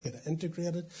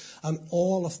integrated, and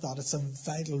all of that. It's a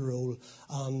vital role,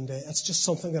 and it's just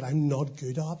something that I'm not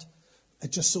good at.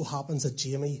 It just so happens that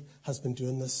Jamie has been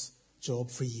doing this job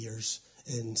for years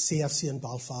in CFC in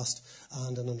Belfast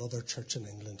and in another church in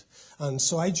England. And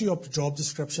so I drew up a job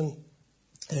description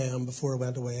before I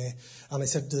went away, and I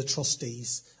said to the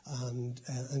trustees, and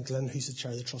Glenn, who's the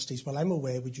chair of the trustees, "While I'm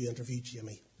away, would you interview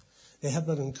Jamie?" They had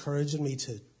been encouraging me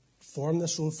to form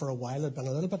this role for a while. I'd been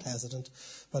a little bit hesitant,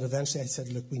 but eventually I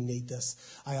said, "Look, we need this."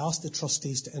 I asked the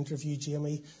trustees to interview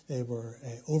Jamie. They were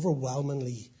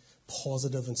overwhelmingly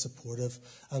positive and supportive,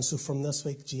 and so from this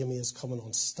week, Jamie is coming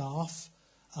on staff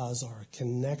as our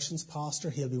connections pastor.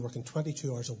 He'll be working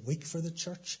 22 hours a week for the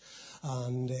church,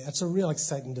 and it's a real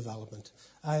exciting development.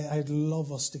 I'd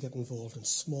love us to get involved in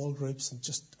small groups and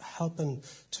just helping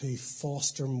to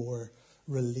foster more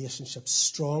relationships,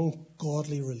 strong,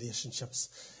 godly relationships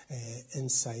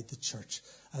inside the church.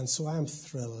 And so I am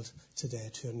thrilled today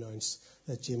to announce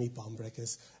that Jamie Bombrick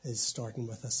is starting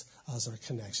with us as our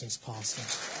connections pastor.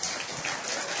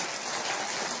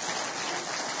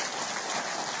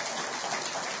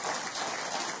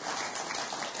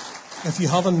 If you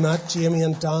haven't met Jamie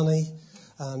and Danny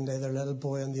and their little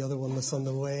boy and the other one that's on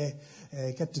the way,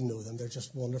 get to know them. They're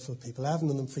just wonderful people. I haven't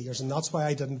known them for years, and that's why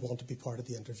I didn't want to be part of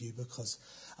the interview, because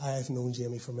I've known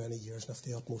Jamie for many years and have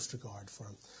the utmost regard for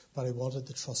him. But I wanted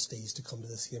the trustees to come to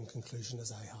the same conclusion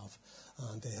as I have,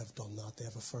 and they have done that. They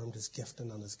have affirmed his gifting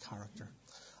and his character,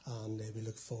 and we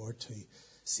look forward to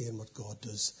seeing what God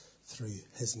does through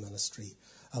his ministry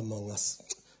among us.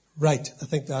 Right, I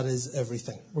think that is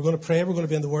everything. We're going to pray. We're going to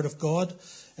be in the Word of God.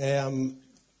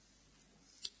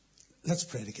 Let's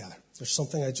pray together. There's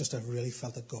something I really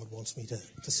felt that God wants me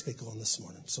to speak on this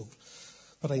morning.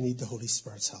 But I need the Holy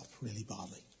Spirit's help really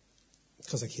badly,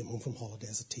 because I came home from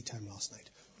holidays at tea time last night.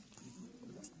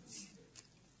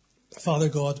 Father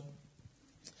God,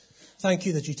 thank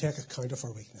you that you take account of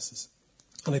our weaknesses.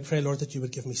 And I pray, Lord, that you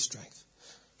would give me strength,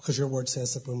 because your word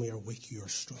says that when we are weak, you are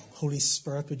strong. Holy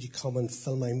Spirit, would you come and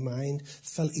fill my mind,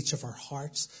 fill each of our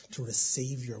hearts to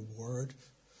receive your word.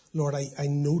 Lord, I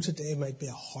know today might be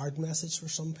a hard message for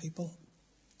some people,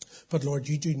 but Lord,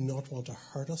 you do not want to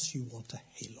hurt us, you want to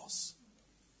heal us.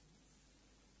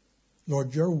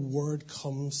 Lord, your word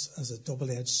comes as a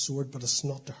double-edged sword, but it's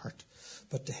not to hurt,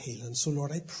 but to heal. And so,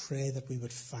 Lord, I pray that we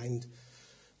would find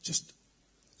just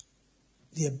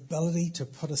the ability to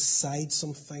put aside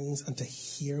some things and to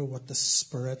hear what the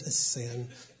Spirit is saying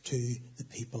to the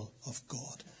people of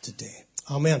God today.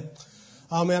 Amen.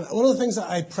 Amen. One of the things that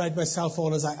I pride myself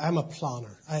on is I'm a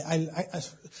planner.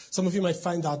 Some of you might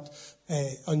find that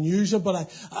unusual, but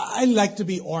I like to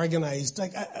be organised.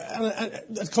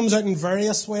 It comes out in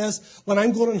various ways. When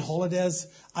I'm going on holidays,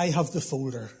 I have the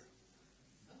folder.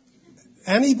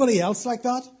 Anybody else like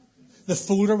that? The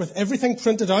folder with everything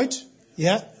printed out?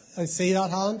 Yeah, I see that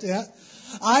hand. Yeah.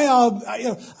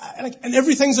 And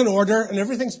everything's in order and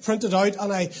everything's printed out.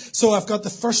 So I've got the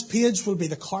first page will be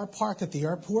the car park at the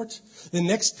airport. The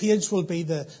next page will be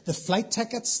the flight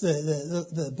tickets,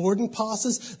 the boarding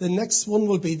passes. The next one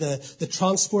will be the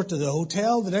transport to the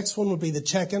hotel. The next one will be the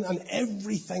check-in, and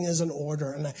everything is in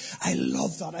order. And I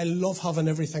love that. I love having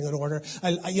everything in order.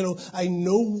 I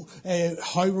know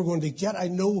how we're going to get. I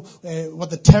know what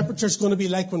the temperature's going to be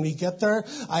like when we get there.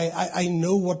 I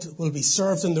know what will be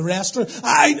served in the restaurant.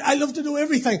 I love to know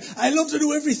everything. I love to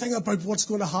know everything about what's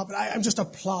going to happen. I'm just a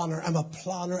planner. I'm a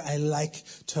planner. I like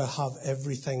to have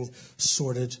everything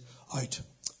sorted out.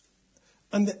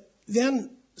 And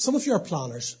then some of you are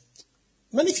planners.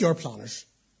 Many of you are planners.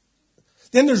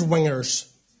 Then there's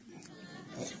wingers.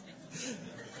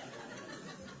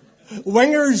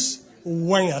 Wingers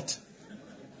wing it.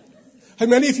 How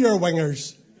many of you are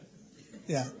wingers?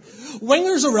 Yeah.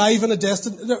 Wingers arrive in a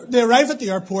they arrive at the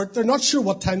airport. They're not sure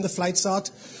what time the flight's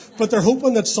at, but they're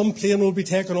hoping that some plane will be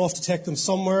taken off to take them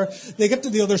somewhere. They get to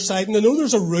the other side and they know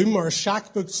there's a room or a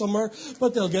shack booked somewhere,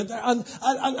 but they'll get there. And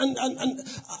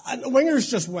wingers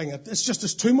just wing it.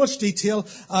 There's too much detail.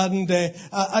 And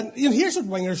here's what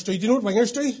wingers do. Do you know what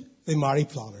wingers do? They marry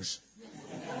planners.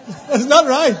 Isn't that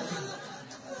right?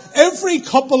 Every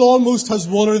couple almost has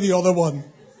one or the other one.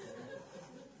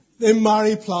 They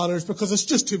marry planners because it's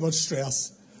just too much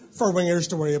stress for wingers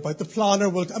to worry about. The planner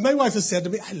will... And my wife has said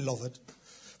to me, I love it.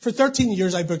 For 13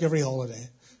 years, I book every holiday.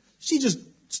 She just...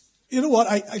 You know what?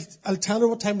 I'll tell her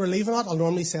what time we're leaving at. I'll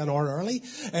normally say an hour early.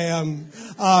 And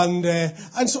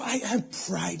so I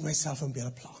pride myself on being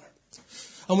a planner.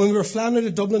 And when we were flying out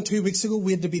of Dublin 2 weeks ago,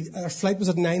 our flight was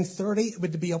at 9:30. We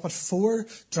had to be up at 4,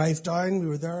 drive down. We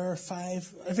were there at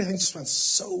 5. Everything just went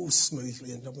so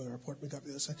smoothly in Dublin Airport. We got to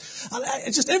the other side.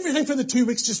 And just everything for the 2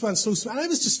 weeks just went so smooth. And I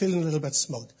was just feeling a little bit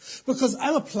smug. Because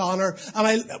I'm a planner,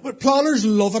 and planners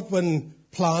love it when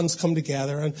plans come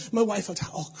together. And my wife will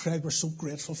tell, Craig, we're so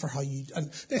grateful for how you, and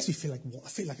it makes me feel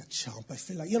like a champ. I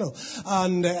feel like,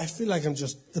 and I feel like I'm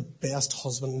just the best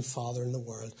husband and father in the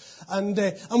world. And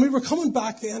we were coming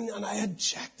back then, and I had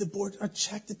checked the board, I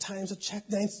checked the times, I checked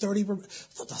 9:30. I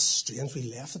thought that's strange. We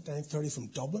left at 9:30 from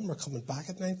Dublin. We're coming back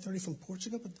at 9:30 from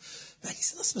Portugal. But Becky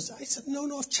said, I said,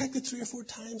 no, I've checked it 3 or 4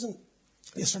 times. And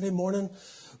yesterday morning,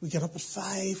 we get up at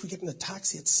 5, we get in a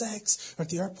taxi at 6, we're at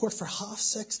the airport for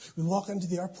 6:30. We walk into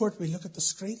the airport, we look at the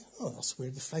screen. Oh, that's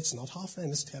weird, the flight's not 9:30,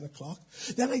 it's 10 o'clock.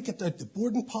 Then I get out the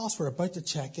boarding pass, we're about to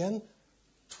check in,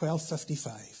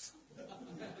 12:55.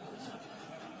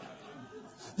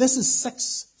 This is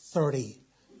 6:30.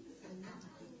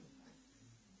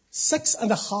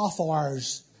 6.5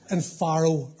 hours in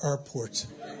Faro Airport.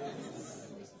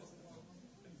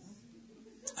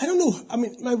 I don't know. I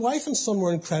mean, my wife and son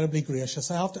were incredibly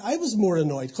gracious. I was more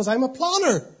annoyed because I'm a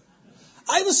planner.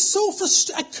 I was so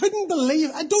frustrated. I couldn't believe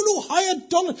it. I don't know how I'd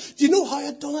done it. Do you know how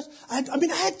I'd done it?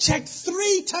 I had checked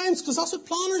 3 times because that's what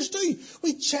planners do.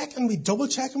 We check and we double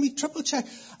check and we triple check.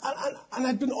 And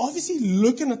I'd been obviously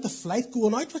looking at the flight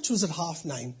going out, which was at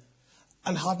 9:30,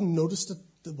 and hadn't noticed that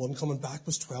the one coming back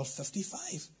was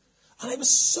 12:55. And I was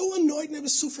so annoyed and I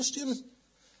was so frustrated.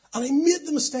 And I made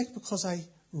the mistake because I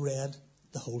read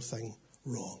the whole thing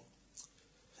wrong.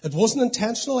 It wasn't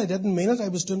intentional. I didn't mean it. I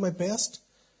was doing my best.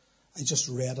 I just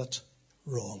read it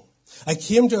wrong. I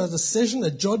came to a decision, a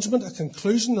judgment, a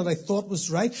conclusion that I thought was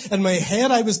right. In my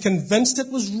head, I was convinced it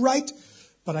was right,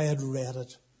 but I had read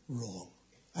it wrong.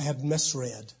 I had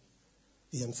misread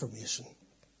the information.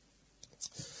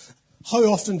 How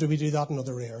often do we do that in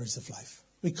other areas of life?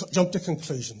 We jump to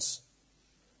conclusions.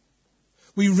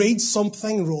 We read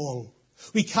something wrong.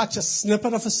 We catch a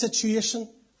snippet of a situation.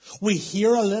 We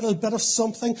hear a little bit of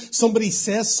something. Somebody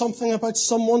says something about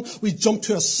someone. We jump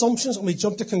to assumptions and we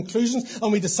jump to conclusions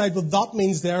and we decide, well, that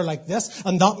means they're like this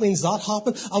and that means that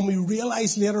happened. And we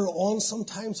realize later on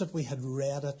sometimes that we had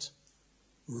read it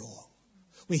wrong.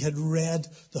 We had read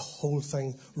the whole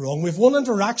thing wrong. We have one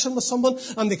interaction with someone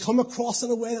and they come across in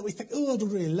a way that we think, I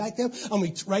don't really like them. And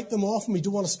we write them off and we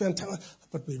don't want to spend time.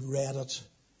 But we read it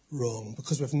wrong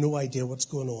because we have no idea what's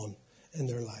going on in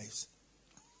their lives.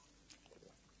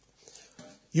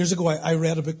 Years ago, I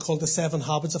read a book called The 7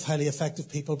 Habits of Highly Effective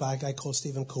People by a guy called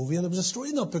Stephen Covey. And there was a story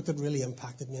in that book that really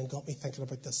impacted me and got me thinking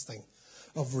about this thing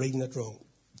of reading it wrong.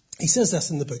 He says this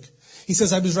in the book. He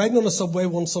says, I was riding on a subway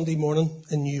one Sunday morning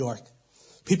in New York.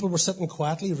 People were sitting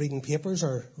quietly reading papers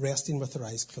or resting with their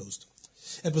eyes closed.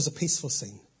 It was a peaceful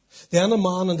scene. Then a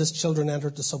man and his children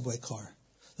entered the subway car.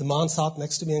 The man sat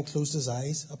next to me and closed his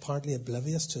eyes, apparently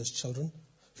oblivious to his children,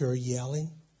 who are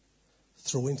yelling,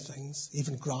 throwing things,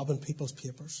 even grabbing people's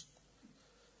papers.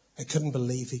 I couldn't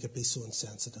believe he could be so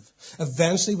insensitive.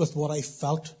 Eventually, with what I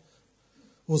felt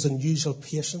was unusual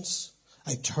patience,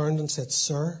 I turned and said,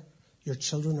 Sir, your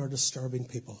children are disturbing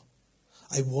people.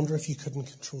 I wonder if you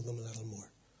couldn't control them a little more.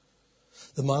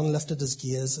 The man lifted his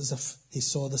gaze as if he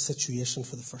saw the situation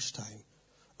for the first time.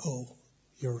 Oh,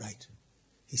 you're right,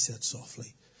 he said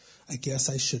softly. I guess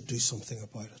I should do something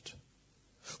about it.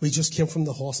 We just came from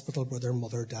the hospital where their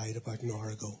mother died about an hour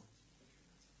ago.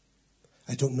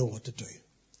 I don't know what to do.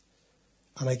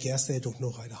 And I guess they don't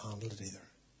know how to handle it either.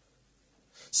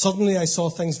 Suddenly I saw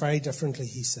things very differently,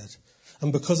 he said.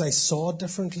 And because I saw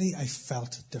differently, I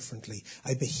felt differently.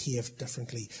 I behaved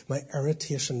differently. My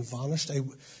irritation vanished. I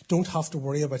don't have to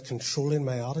worry about controlling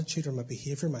my attitude or my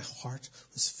behavior. My heart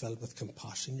was filled with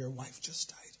compassion. Your wife just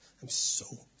died. I'm so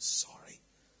sorry.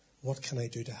 What can I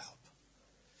do to help?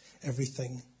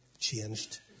 Everything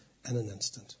changed in an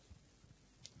instant.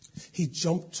 He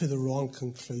jumped to the wrong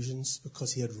conclusions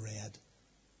because he had read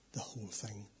the whole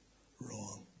thing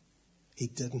wrong. He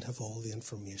didn't have all the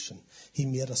information. He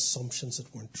made assumptions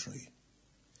that weren't true.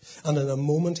 And in a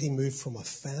moment, he moved from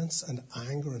offense and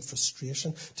anger and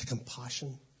frustration to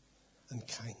compassion and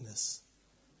kindness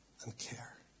and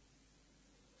care.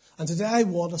 And today I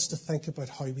want us to think about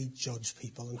how we judge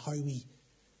people and how we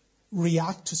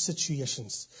react to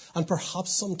situations. And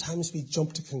perhaps sometimes we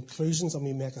jump to conclusions and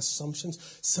we make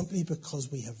assumptions simply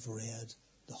because we have read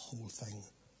the whole thing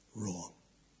wrong.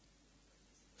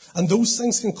 And those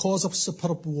things can cause us to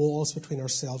put up walls between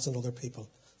ourselves and other people.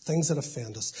 Things that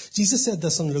offend us. Jesus said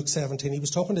this in Luke 17. He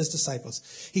was talking to his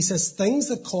disciples. He says, things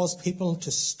that cause people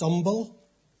to stumble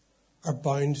are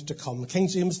bound to come. King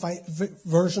James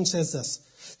Version says this.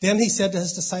 Then he said to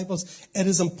his disciples, it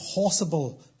is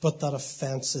impossible but that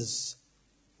offences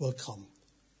will come.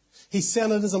 He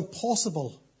said it is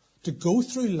impossible to go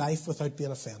through life without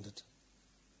being offended.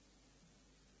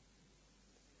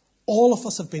 All of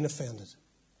us have been offended.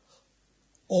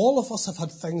 All of us have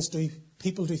had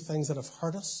people do things that have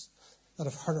hurt us, that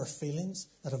have hurt our feelings,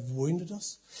 that have wounded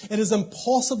us. It is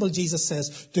impossible, Jesus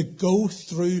says, to go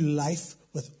through life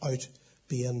without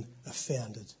being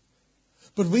offended.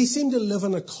 But we seem to live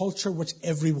in a culture which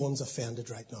everyone's offended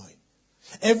right now.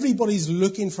 Everybody's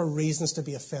looking for reasons to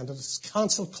be offended. It's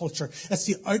cancel culture. It's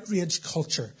the outrage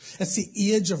culture. It's the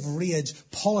age of rage.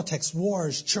 Politics,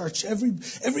 wars, church.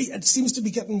 It seems to be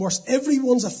getting worse.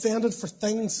 Everyone's offended for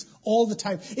things all the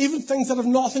time. Even things that have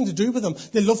nothing to do with them.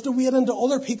 They love to wade into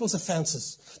other people's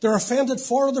offences. They're offended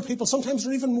for other people. Sometimes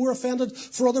they're even more offended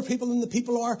for other people than the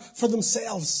people are for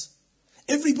themselves.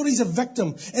 Everybody's a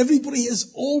victim. Everybody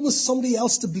is always somebody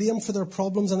else to blame for their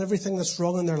problems and everything that's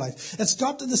wrong in their life. It's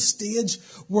got to the stage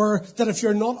where that if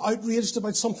you're not outraged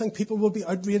about something, people will be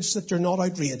outraged that you're not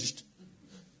outraged.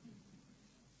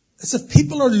 It's if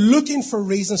people are looking for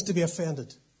reasons to be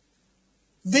offended.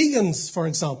 Vegans, for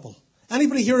example.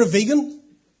 Anybody here a vegan?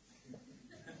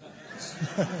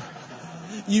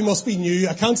 You must be new.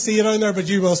 I can't see you down there, but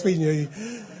you must be new.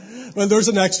 Well, there's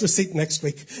an extra seat next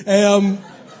week.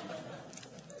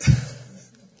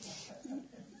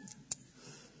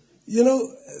 You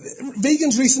know,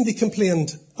 vegans recently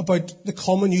complained about the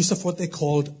common use of what they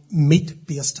called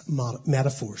meat-based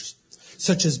metaphors,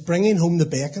 such as bringing home the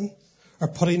bacon or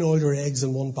putting all your eggs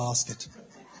in one basket.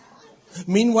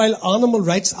 Meanwhile, animal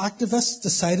rights activists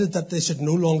decided that they should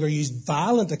no longer use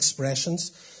violent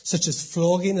expressions, such as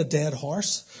flogging a dead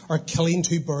horse or killing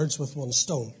two birds with one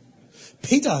stone.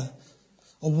 PETA,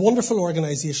 a wonderful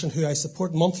organisation who I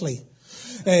support monthly,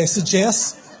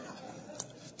 suggests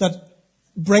that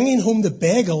bringing home the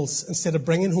bagels instead of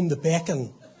bringing home the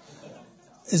bacon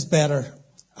is better.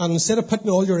 And instead of putting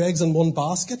all your eggs in one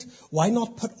basket, why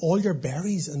not put all your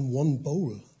berries in one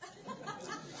bowl?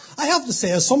 I have to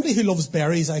say, as somebody who loves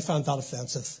berries, I found that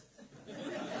offensive.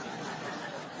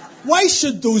 Why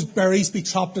should those berries be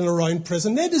trapped in a round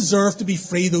prison? They deserve to be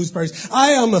free, those berries.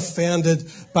 I am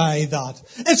offended by that.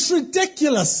 It's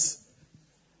ridiculous.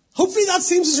 Hopefully that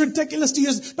seems as ridiculous to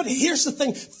you. But here's the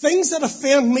thing. Things that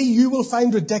offend me, you will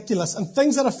find ridiculous. And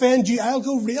things that offend you, I'll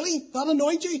go, really? That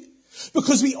annoyed you?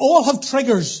 Because we all have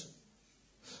triggers.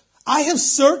 I have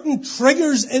certain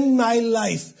triggers in my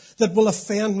life that will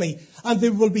offend me. And they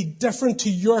will be different to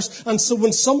yours. And so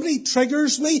when somebody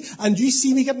triggers me and you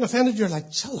see me getting offended, you're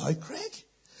like, chill out, Craig.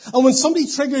 And when somebody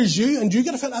triggers you and you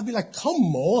get offended, I'd be like,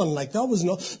 come on, like that was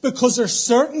not, because there's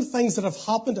certain things that have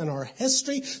happened in our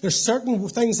history. There's certain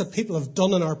things that people have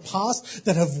done in our past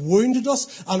that have wounded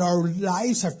us, and our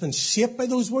lives have been shaped by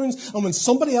those wounds. And when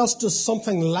somebody else does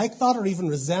something like that, or even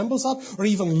resembles that, or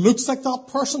even looks like that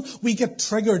person, we get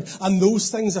triggered, and those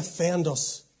things offend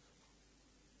us.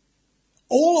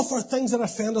 All of our things that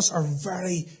offend us are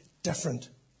very different.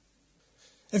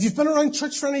 If you've been around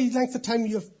church for any length of time,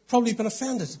 you've probably been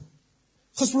offended.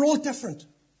 Because we're all different.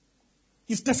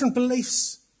 You've different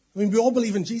beliefs. I mean, we all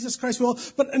believe in Jesus Christ.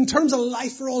 But in terms of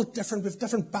life, we're all different. We have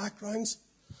different backgrounds.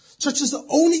 Church is the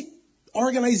only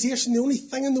organisation, the only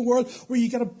thing in the world where you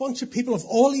get a bunch of people of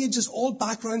all ages, all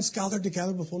backgrounds gathered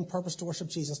together with one purpose, to worship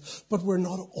Jesus. But we're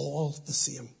not all the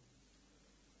same.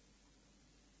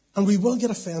 And we will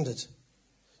get offended.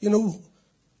 You know,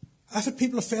 I've had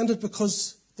people offended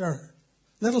because their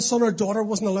little son or daughter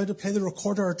wasn't allowed to play the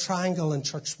recorder or triangle in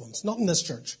church once. Not in this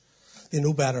church. They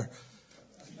know better.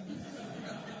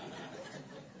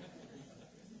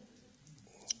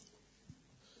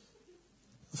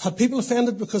 I've had people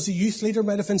offended because the youth leader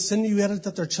might have insinuated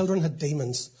that their children had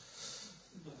demons.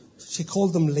 She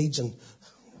called them Legion.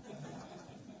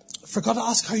 Forgot to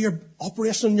ask how your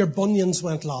operation on your bunions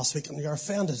went last week, and you're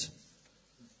offended.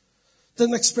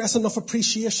 Didn't express enough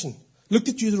appreciation. Looked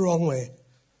at you the wrong way.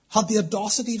 Had the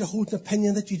audacity to hold an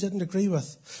opinion that you didn't agree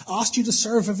with. Asked you to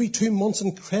serve every 2 months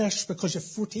in creche because you have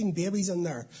 14 babies in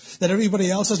there that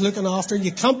everybody else is looking after. And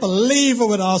you can't believe I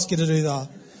would ask you to do that.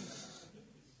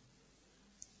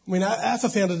 I mean, I've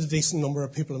offended a decent number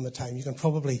of people in the time. You can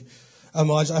probably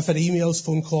imagine. I've had emails,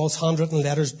 phone calls, handwritten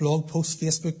letters, blog posts,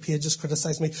 Facebook pages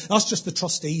criticise me. That's just the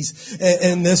trustees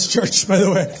in this church, by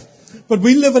the way. But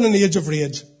we live in an age of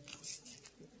rage.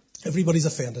 Everybody's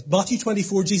offended. Matthew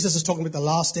 24, Jesus is talking about the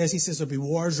last days. He says there'll be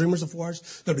wars, rumours of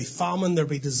wars, there'll be famine, there'll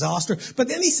be disaster. But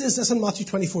then he says this in Matthew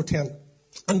 24:10.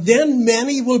 And then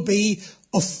many will be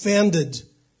offended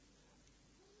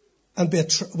and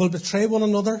will betray one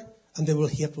another, and they will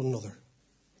hate one another.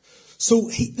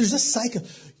 So there's this cycle.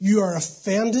 You are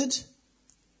offended,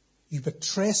 You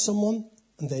betray someone,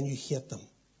 and then you hate them.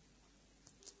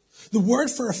 The word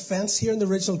for offence here in the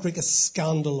original Greek is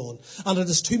scandalon, and it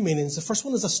has two meanings. The first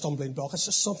one is a stumbling block. It's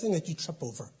just something that you trip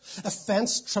over.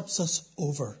 Offence trips us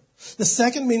over. The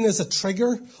second meaning is a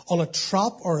trigger on a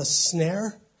trap or a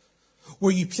snare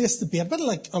where you place the bait, a bit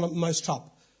like on a mouse trap.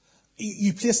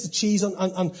 You place the cheese on,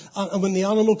 and when the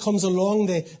animal comes along,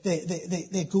 they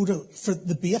go for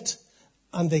the bait,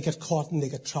 and they get caught and they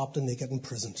get trapped and they get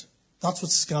imprisoned. That's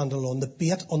what scandalon, the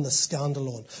bait on the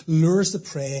scandalon, lures the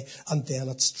prey and then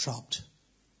it's trapped.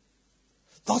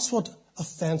 That's what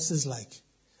offence is like.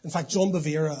 In fact, John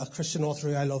Bevere, a Christian author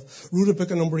who I love, wrote a book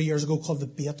a number of years ago called The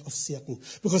Bait of Satan.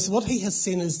 Because what he has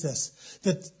seen is this,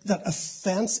 that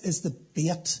offence is the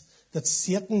bait that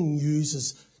Satan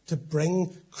uses to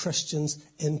bring Christians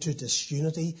into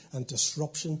disunity and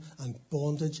disruption and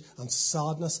bondage and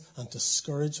sadness and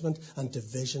discouragement and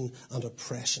division and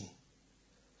oppression.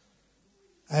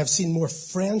 I have seen more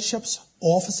friendships,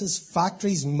 offices,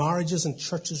 factories, marriages and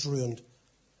churches ruined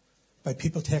by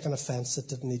people taking offence that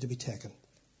didn't need to be taken.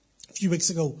 A few weeks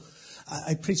ago,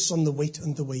 I preached on the wheat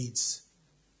and the weeds.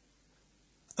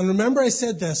 And remember I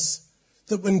said this,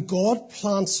 that when God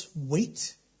plants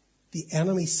wheat, the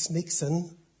enemy sneaks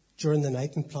in during the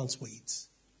night and plants weeds.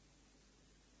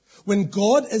 When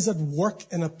God is at work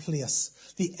in a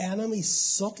place, the enemy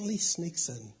subtly sneaks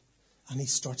in and he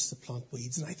starts to plant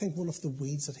weeds. And I think one of the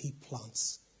weeds that he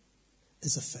plants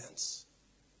is offence.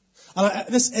 And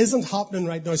this isn't happening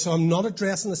right now, so I'm not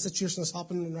addressing the situation that's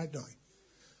happening right now.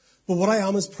 But what I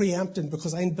am is preempting,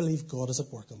 because I believe God is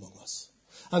at work among us.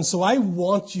 And so I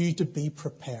want you to be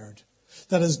prepared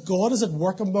that as God is at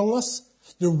work among us,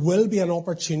 there will be an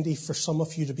opportunity for some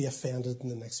of you to be offended in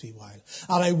the next wee while.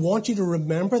 And I want you to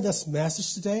remember this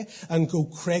message today and go,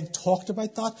 Craig talked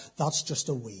about that. That's just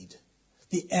a weed.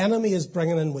 The enemy is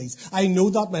bringing in weeds. I know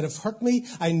that might have hurt me.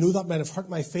 I know that might have hurt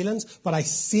my feelings. But I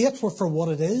see it for what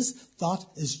it is. That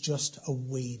is just a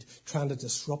weed trying to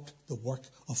disrupt the work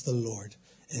of the Lord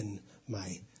in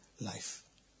my life.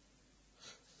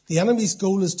 The enemy's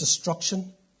goal is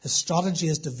destruction. His strategy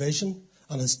is division.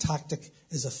 And his tactic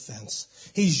is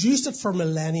offence. He's used it for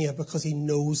millennia because he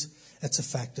knows it's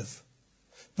effective.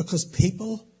 Because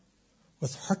people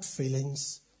with hurt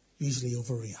feelings usually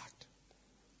overreact.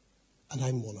 And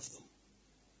I'm one of them.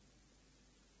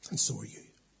 And so are you.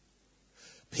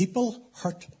 People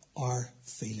hurt our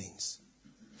feelings.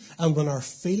 And when our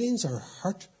feelings are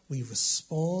hurt, we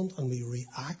respond and we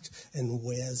react in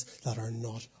ways that are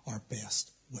not our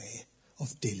best way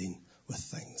of dealing with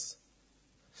things.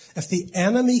 If the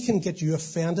enemy can get you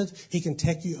offended, he can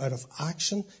take you out of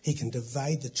action, he can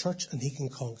divide the church, and he can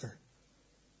conquer.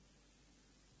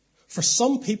 For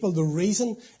some people, the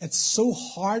reason it's so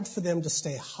hard for them to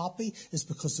stay happy is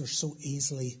because they're so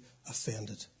easily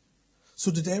offended. So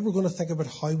today we're going to think about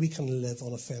how we can live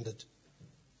unoffended.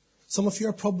 Some of you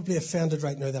are probably offended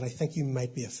right now that I think you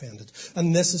might be offended.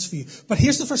 And this is for you. But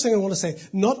here's the first thing I want to say.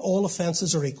 Not all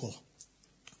offences are equal.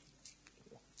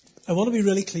 I want to be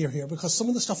really clear here, because some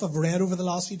of the stuff I've read over the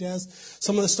last few days,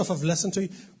 some of the stuff I've listened to,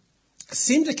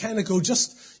 seem to kind of go,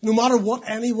 just no matter what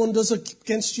anyone does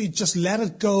against you, just let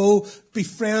it go, be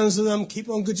friends with them, keep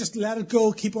on good, just let it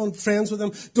go, keep on friends with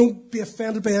them, don't be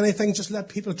offended by anything, just let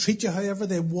people treat you however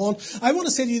they want. I want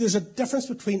to say to you, there's a difference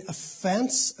between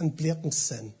offence and blatant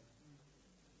sin.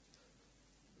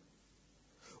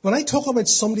 When I talk about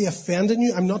somebody offending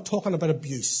you, I'm not talking about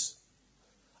abuse.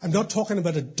 I'm not talking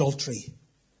about adultery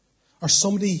or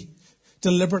somebody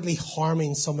deliberately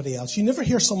harming somebody else. You never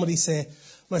hear somebody say,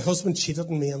 my husband cheated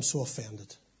on me, I'm so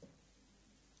offended.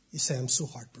 You say, I'm so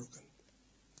heartbroken.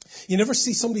 You never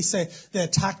see somebody say, they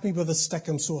attacked me with a stick,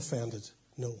 I'm so offended.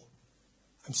 No,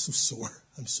 I'm so sore,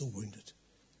 I'm so wounded.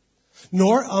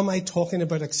 Nor am I talking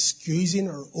about excusing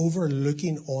or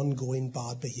overlooking ongoing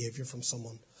bad behaviour from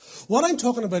someone. What I'm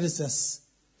talking about is this,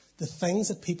 the things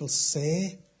that people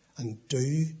say and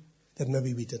do that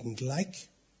maybe we didn't like,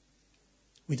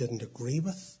 we didn't agree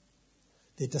with,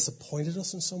 they disappointed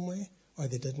us in some way, or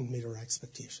they didn't meet our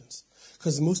expectations.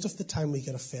 Because most of the time we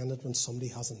get offended when somebody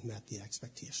hasn't met the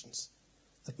expectations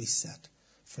that we set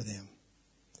for them.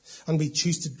 And we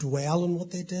choose to dwell on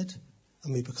what they did,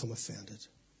 and we become offended.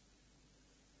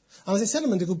 And as I said a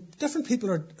minute ago, different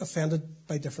people are offended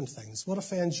by different things. What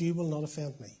offends you will not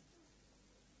offend me.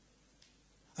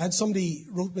 I had somebody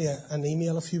wrote me an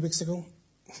email a few weeks ago.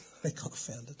 I got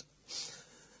offended.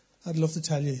 I'd love to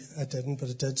tell you I didn't, but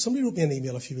it did. Somebody wrote me an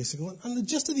email a few weeks ago, and the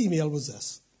gist of the email was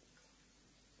this.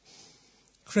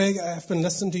 Craig, I've been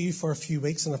listening to you for a few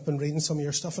weeks, and I've been reading some of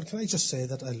your stuff, and can I just say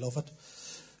that I love it?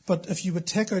 But if you would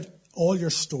take out all your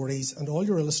stories and all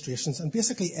your illustrations and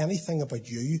basically anything about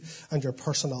you and your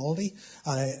personality,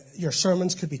 your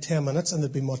sermons could be 10 minutes and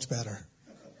they'd be much better.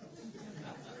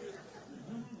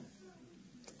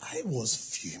 I was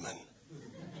fuming.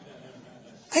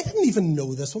 I didn't even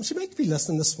know this one. She might be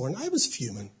listening this morning. I was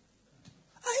fuming.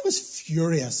 I was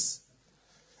furious.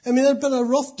 I mean, it had been a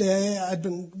rough day. I'd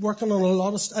been working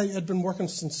on I'd been working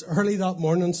since early that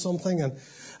morning something, and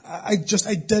I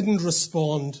didn't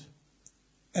respond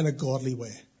in a godly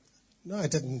way. No, I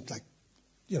didn't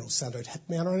send out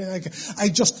hitmen or anything.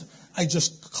 I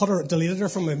just cut her, deleted her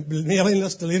from my mailing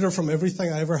list, deleted her from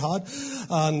everything I ever had,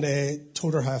 and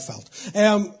told her how I felt.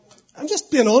 I'm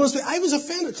just being honest with you. I was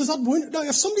offended because that wounded. Now,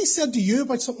 if somebody said to you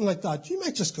about something like that, you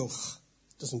might just go,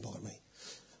 doesn't bother me.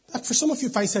 Like for some of you,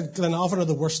 if I said Glenavon are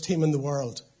the worst team in the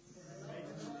world,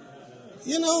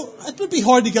 it would be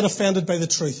hard to get offended by the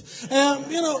truth.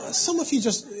 Some of you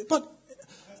but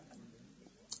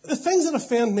the things that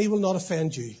offend me will not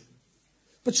offend you.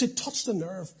 But she touched a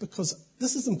nerve because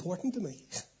this is important to me.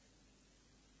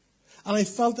 And I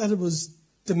felt that it was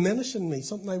diminishing me,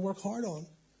 something I work hard on.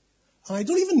 And I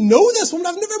don't even know this woman.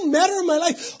 I've never met her in my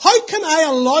life. How can I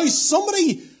allow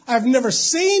somebody I've never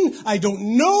seen, I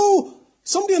don't know,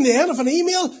 somebody on the end of an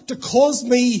email to cause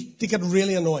me to get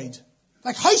really annoyed?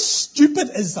 Like, how stupid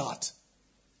is that?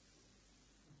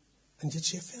 And yet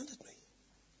she offended me.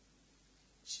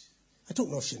 I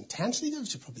don't know if she intentionally did.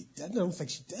 She probably didn't. I don't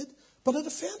think she did. But it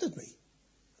offended me.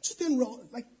 I'm just being wrong.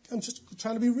 I'm just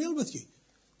trying to be real with you.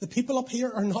 The people up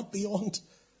here are not beyond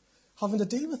having to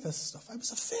deal with this stuff. I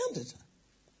was offended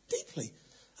deeply.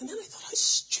 And then I thought, how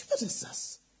stupid is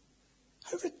this?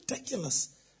 How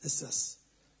ridiculous is this?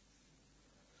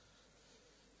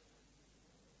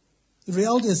 The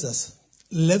reality is this.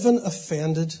 Living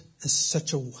offended is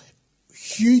such a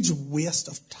huge waste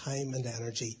of time and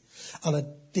energy, and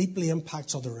it deeply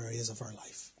impacts other areas of our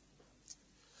life.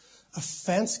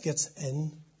 Offence gets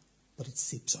in, but it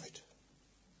seeps out.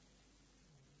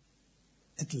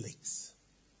 It leaks.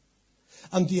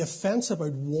 And the offence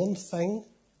about one thing,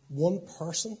 one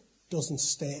person, doesn't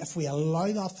stay. If we allow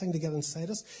that thing to get inside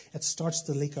us, it starts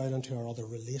to leak out into our other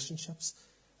relationships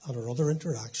and our other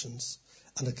interactions,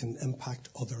 and it can impact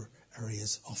other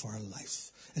areas of our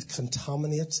life. It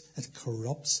contaminates, it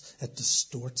corrupts, it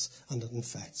distorts, and it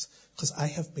infects. Because I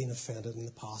have been offended in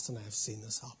the past, and I have seen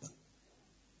this happen.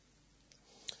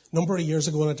 A number of years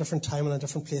ago, in a different time, in a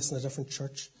different place, in a different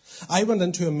church, I went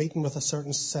into a meeting with a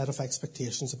certain set of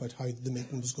expectations about how the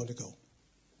meeting was going to go.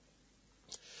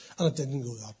 And it didn't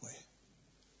go that way.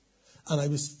 And I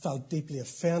felt deeply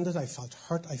offended, I felt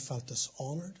hurt, I felt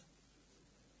dishonoured.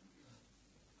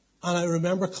 And I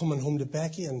remember coming home to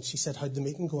Becky, and she said, how'd the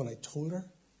meeting go? And I told her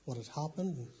what had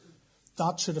happened. And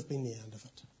that should have been the end of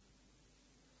it.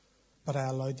 But I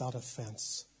allowed that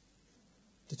offence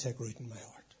to take root in my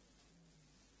heart.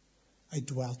 I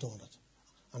dwelt on it.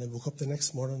 And I woke up the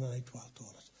next morning and I dwelt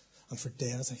on it. And for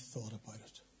days I thought about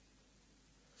it.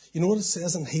 You know what it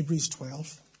says in Hebrews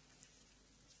 12?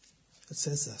 It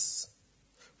says this.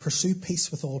 Pursue peace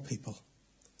with all people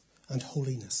and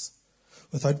holiness,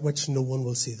 without which no one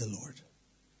will see the Lord.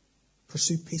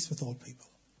 Pursue peace with all people.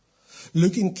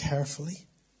 Looking carefully,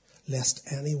 lest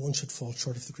anyone should fall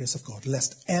short of the grace of God,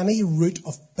 lest any root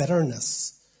of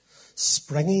bitterness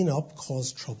springing up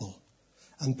cause trouble,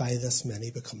 and by this many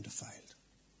become defiled.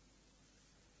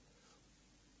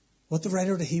 What the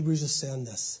writer of the Hebrews is saying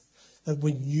this, that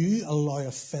when you allow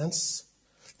offence,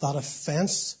 that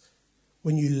offence,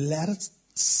 when you let it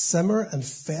simmer and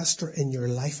fester in your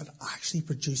life, it actually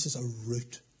produces a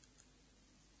root.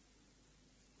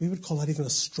 We would call that even a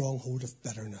stronghold of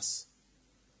bitterness.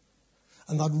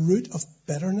 And that root of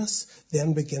bitterness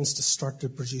then begins to start to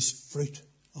produce fruit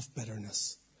of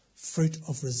bitterness, fruit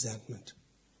of resentment.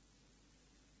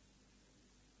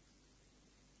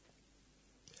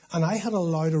 And I had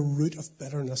allowed a root of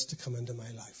bitterness to come into my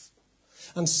life.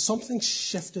 And something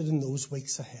shifted in those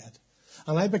weeks ahead.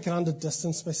 And I began to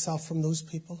distance myself from those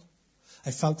people.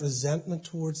 I felt resentment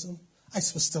towards them. I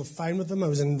was still fine with them. I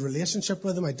was in a relationship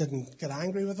with them. I didn't get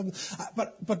angry with them.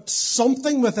 But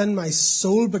something within my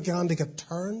soul began to get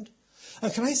turned.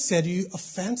 And can I say to you,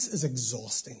 offense is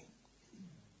exhausting.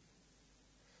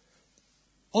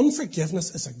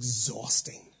 Unforgiveness is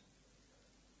exhausting.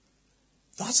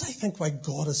 That's, I think, why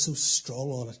God is so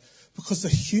strong on it. Because the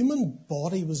human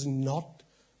body was not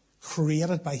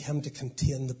created by him to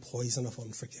contain the poison of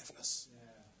unforgiveness.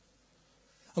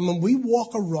 And when we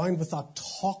walk around with that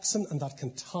toxin and that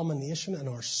contamination in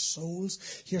our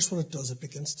souls, here's what it does. It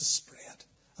begins to spread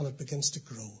and it begins to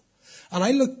grow. And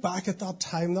I look back at that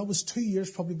time, that was 2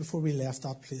 years probably before we left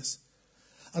that place.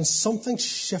 And something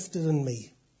shifted in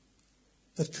me.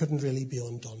 that couldn't really be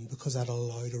undone because I'd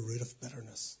allowed a root of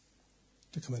bitterness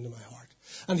to come into my heart.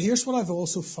 And here's what I've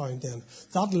also found then.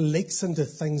 That leaks into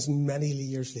things many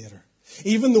years later.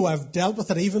 Even though I've dealt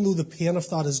with it, even though the pain of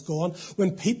that is gone,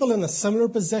 when people in a similar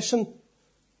position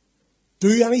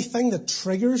do anything that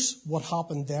triggers what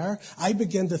happened there, I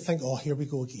begin to think, oh, here we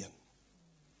go again.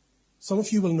 Some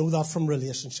of you will know that from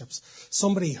relationships.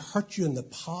 Somebody hurt you in the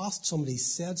past. Somebody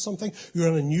said something. You're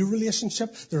in a new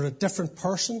relationship. They're a different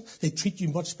person. They treat you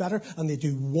much better. And they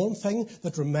do one thing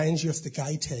that reminds you of the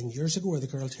guy 10 years ago or the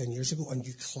girl 10 years ago. And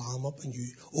you clam up and you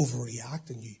overreact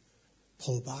and you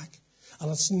pull back. And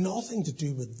it's nothing to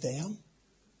do with them.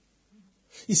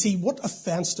 You see, what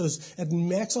offence does, it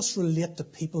makes us relate to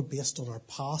people based on our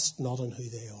past, not on who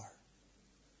they are.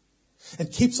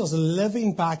 It keeps us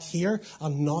living back here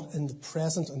and not in the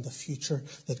present and the future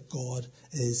that God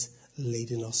is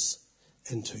leading us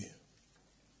into.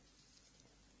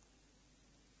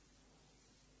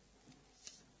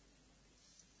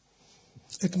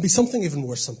 It can be something even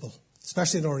more simple,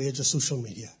 especially in our age of social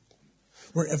media,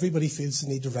 where everybody feels the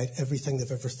need to write everything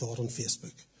they've ever thought on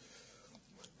Facebook.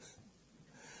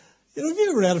 You know, if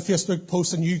you ever read a Facebook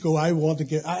post and you go,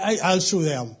 I'll show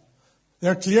them.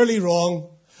 They're clearly wrong.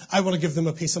 I want to give them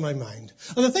a piece of my mind.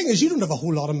 And the thing is, you don't have a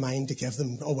whole lot of mind to give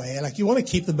them away. Like, you want to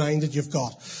keep the mind that you've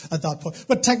got at that point.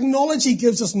 But technology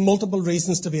gives us multiple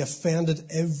reasons to be offended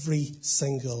every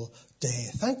single day.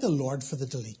 Thank the Lord for the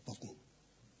delete button.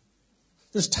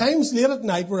 There's times late at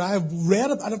night where I've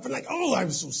read it and I've been like, oh, I'm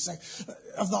so sick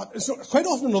of that. It's quite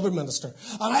often another minister.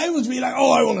 And I would be like,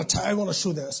 oh, I want to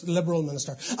show this liberal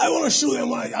minister. I want to show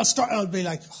them. I'll be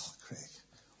like, oh,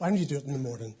 why don't you do it in the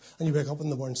morning? And you wake up in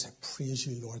the morning and say, praise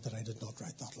you, Lord, that I did not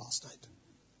write that last night.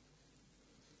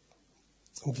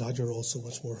 I'm glad you're all so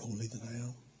much more holy than I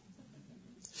am.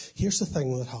 Here's the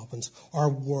thing that happens. Our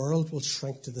world will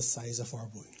shrink to the size of our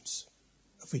wounds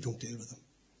if we don't deal with them.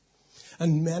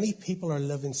 And many people are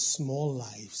living small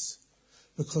lives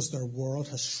because their world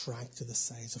has shrank to the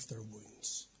size of their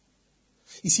wounds.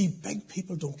 You see, big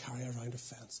people don't carry around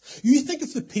offence. You think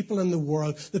of the people in the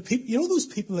world, you know those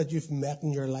people that you've met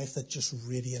in your life that just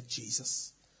radiate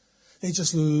Jesus? They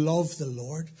just love the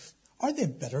Lord. Are they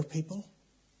bitter people?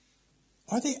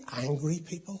 Are they angry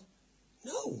people?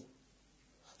 No.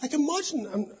 Like,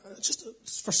 imagine, just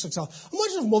for example,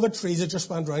 imagine if Mother Teresa just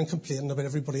went around complaining about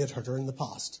everybody had hurt her in the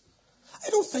past. I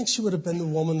don't think she would have been the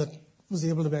woman that was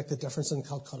able to make the difference in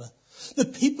Calcutta. The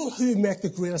people who make the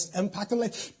greatest impact in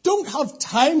life don't have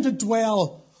time to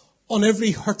dwell on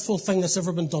every hurtful thing that's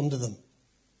ever been done to them.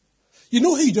 You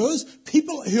know who does?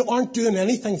 People who aren't doing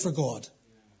anything for God.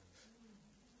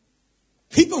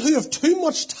 People who have too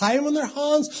much time on their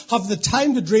hands have the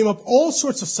time to dream up all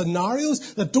sorts of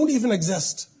scenarios that don't even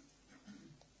exist.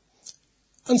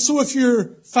 And so if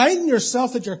you're finding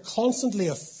yourself that you're constantly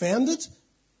offended,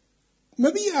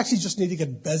 maybe you actually just need to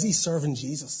get busy serving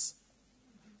Jesus.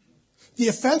 The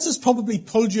offence has probably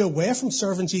pulled you away from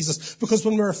serving Jesus, because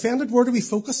when we're offended, where do we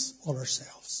focus? On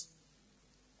ourselves.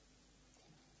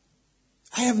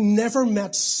 I have never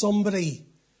met somebody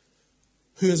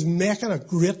who is making a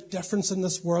great difference in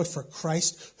this world for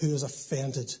Christ who is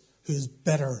offended, who is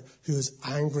bitter, who is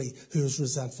angry, who is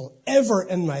resentful, ever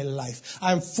in my life.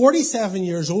 I'm 47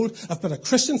 years old. I've been a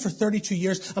Christian for 32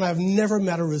 years, and I've never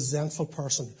met a resentful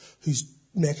person who's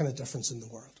making a difference in the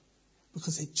world,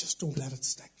 because they just don't let it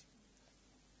stick.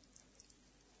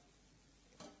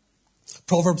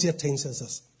 Proverbs 18 says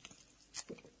this: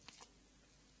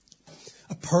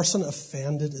 a person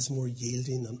offended is more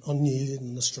yielding than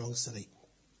unyielding in a strong city.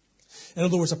 In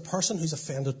other words, a person who's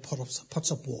offended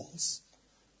puts up walls.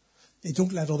 They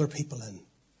don't let other people in.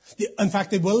 In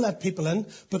fact, they will let people in,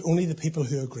 but only the people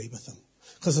who agree with them.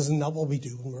 Because isn't that what we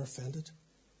do when we're offended?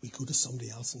 We go to somebody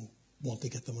else and want to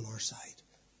get them on our side.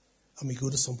 And we go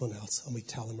to someone else and we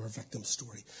tell them our victim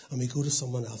story. And we go to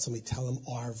someone else and we tell them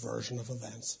our version of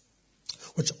events,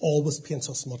 which always paints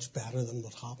us much better than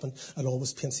what happened, and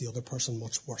always paints the other person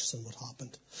much worse than what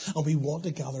happened. And we want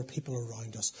to gather people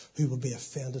around us who will be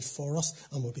offended for us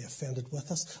and will be offended with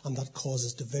us, and that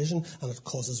causes division, and it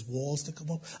causes walls to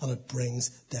come up, and it brings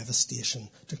devastation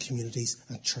to communities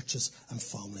and churches and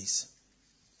families.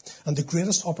 And the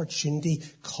greatest opportunity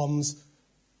comes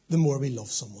the more we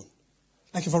love someone.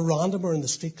 Like if a randomer in the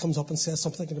street comes up and says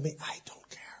something to me, I don't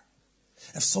care.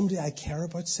 If somebody I care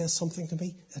about says something to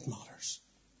me, it matters.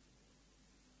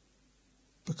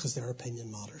 Because their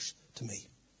opinion matters to me.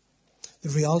 The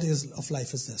reality of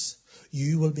life is this: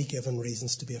 you will be given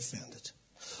reasons to be offended.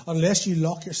 Unless you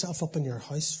lock yourself up in your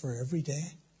house for every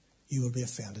day, you will be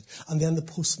offended. And then the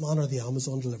postman or the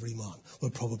Amazon delivery man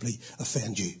will probably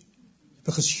offend you.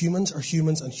 Because humans are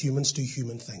humans and humans do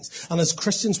human things. And as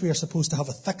Christians, we are supposed to have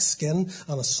a thick skin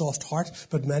and a soft heart,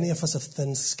 but many of us have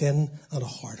thin skin and a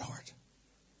hard heart.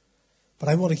 But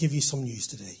I want to give you some news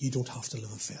today. You don't have to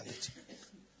live offended.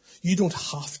 You don't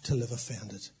have to live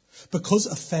offended. Because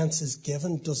offense is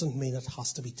given doesn't mean it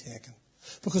has to be taken.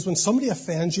 Because when somebody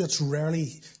offends you, it's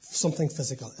rarely something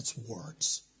physical. It's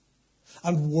words.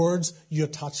 And words you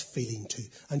attach feeling to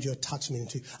and you attach meaning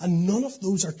to. And none of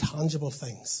those are tangible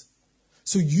things.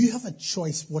 So you have a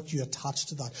choice what you attach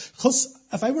to that. Because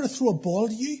if I were to throw a ball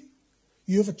to you,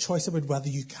 you have a choice about whether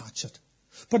you catch it.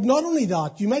 But not only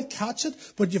that, you might catch it,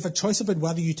 but you have a choice about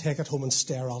whether you take it home and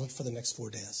stare at it for the next 4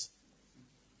 days.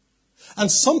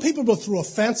 And some people will throw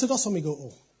offense at us and we go,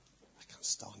 oh, I can't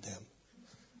stand them.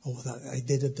 Oh,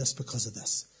 they did this because of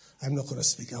this. I'm not going to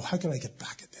speak. Oh, how can I get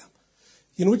back at them?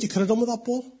 You know what you could have done with that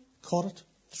ball? Caught it,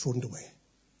 thrown it away.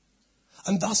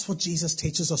 And that's what Jesus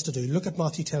teaches us to do. Look at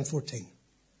Matthew 10:14.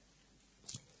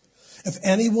 If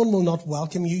anyone will not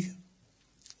welcome you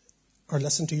or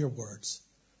listen to your words,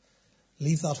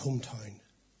 leave that hometown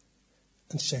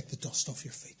and shake the dust off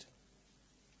your feet.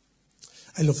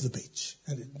 I love the beach,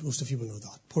 and most of you will know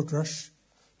that. Portrush,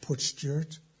 Port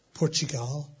Stewart,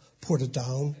 Portugal,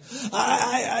 Portadown.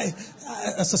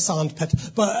 It's a sand pit,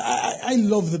 but I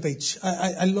love the beach.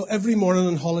 I love every morning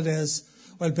on holidays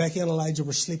while Becky and Elijah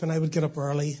were sleeping. I would get up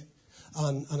early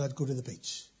and I'd go to the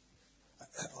beach.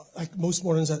 Like most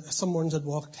mornings, some mornings I'd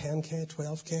walk 10k,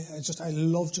 12k. I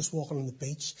love just walking on the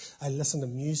beach. I listen to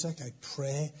music. I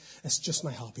pray. It's just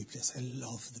my happy place. I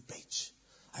love the beach.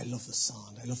 I love the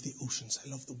sand. I love the oceans. I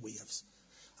love the waves.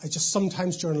 I just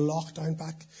sometimes during lockdown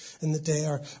back in the day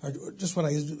or just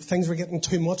when things were getting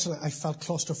too much and I felt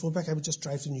claustrophobic, I would just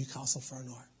drive to Newcastle for an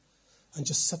hour and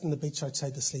just sit on the beach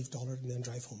outside the Sleeve Dollard and then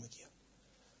drive home again.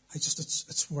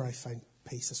 It's where I find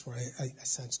peace. It's where I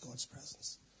sense God's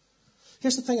presence.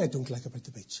 Here's the thing I don't like about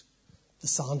the beach. The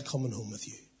sand coming home with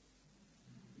you.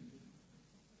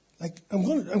 Like, I'm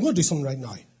going to do something right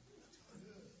now.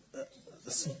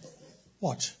 Listen,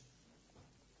 watch.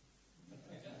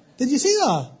 Did you see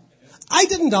that? I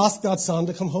didn't ask that sand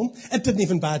to come home. It didn't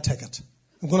even buy a ticket.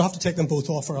 I'm going to have to take them both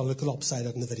off or I'll look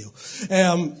lopsided in the video.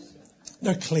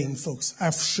 They're clean, folks.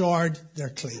 I've showered, they're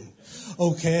clean.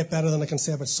 Okay, better than I can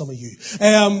say about some of you.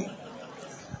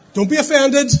 Don't be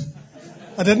offended.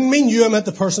 I didn't mean you, I meant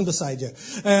the person beside you.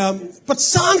 But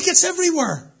sand gets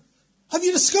everywhere. Have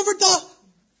you discovered that?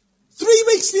 3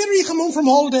 weeks later you come home from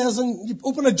holidays and you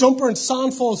open a jumper and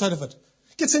sand falls out of it.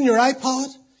 Gets in your iPod,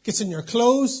 gets in your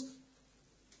clothes,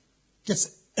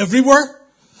 gets everywhere.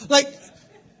 Like,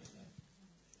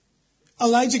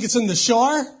 Elijah gets in the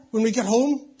shower when we get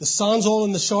home. The sand's all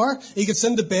in the shower. He gets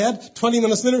into bed. 20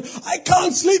 minutes later, I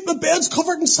can't sleep. My bed's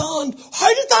covered in sand.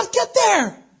 How did that get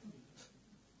there?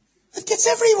 It gets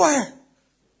everywhere.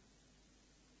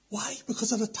 Why?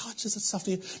 Because it attaches itself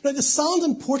to you. Now, the sand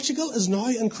in Portugal is now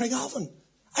in Craigavon.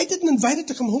 I didn't invite it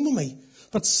to come home with me.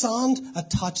 But sand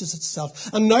attaches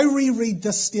itself. And now reread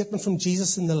this statement from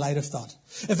Jesus in the light of that.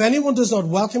 If anyone does not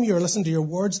welcome you or listen to your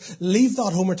words, leave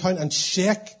that home or town and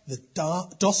shake the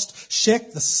dust,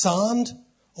 shake the sand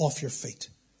off your feet.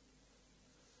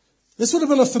 This would have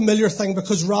been a familiar thing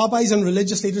because rabbis and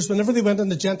religious leaders, whenever they went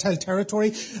into Gentile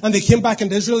territory and they came back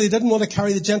into Israel, they didn't want to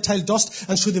carry the Gentile dust,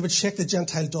 and so they would shake the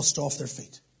Gentile dust off their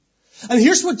feet. And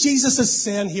here's what Jesus is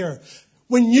saying here.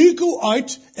 When you go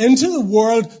out into the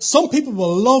world, some people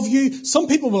will love you, some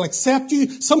people will accept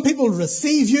you, some people will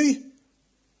receive you,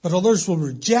 but others will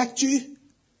reject you,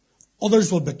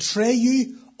 others will betray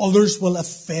you, others will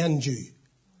offend you.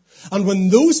 And when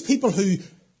those people who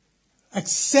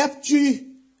accept you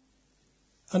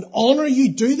and honour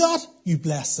you do that, you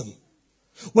bless them.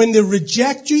 When they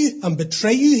reject you and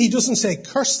betray you, he doesn't say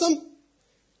curse them.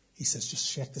 He says just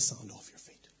shake the sand off your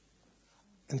feet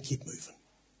and keep moving.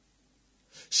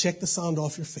 Shake the sand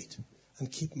off your feet and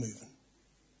keep moving.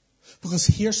 Because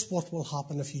here's what will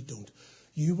happen if you don't.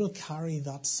 You will carry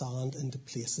that sand into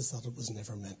places that it was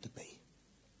never meant to be.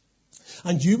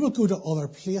 And you will go to other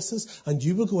places and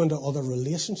you will go into other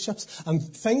relationships and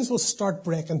things will start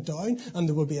breaking down and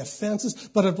there will be offences,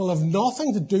 but it will have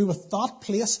nothing to do with that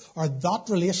place or that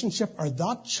relationship or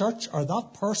that church or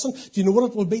that person. Do you know what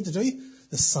it will be to do?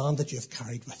 The sand that you have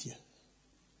carried with you.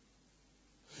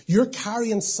 You're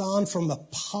carrying sand from a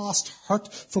past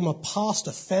hurt, from a past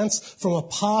offence, from a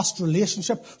past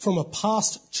relationship, from a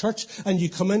past church, and you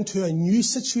come into a new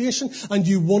situation and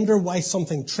you wonder why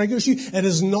something triggers you. It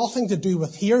has nothing to do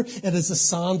with here. It is the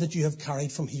sand that you have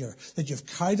carried from here, that you've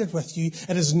carried it with you.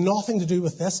 It has nothing to do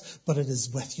with this, but it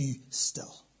is with you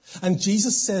still. And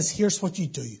Jesus says, here's what you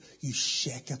do. You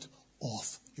shake it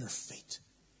off your feet.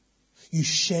 You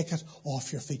shake it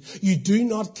off your feet. You do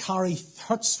not carry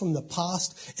hurts from the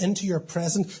past into your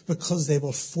present, because they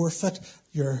will forfeit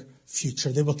your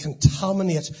future. They will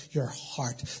contaminate your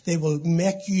heart. They will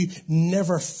make you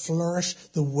never flourish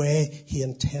the way he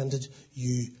intended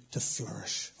you to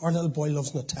flourish. Our little boy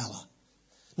loves Nutella.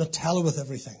 Nutella with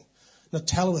everything.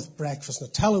 Nutella with breakfast,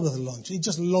 Nutella with lunch. He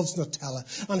just loves Nutella.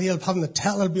 And he'll have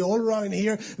Nutella, it'll be all around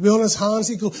here, it'll be on his hands.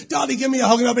 He'll go, Daddy, give me a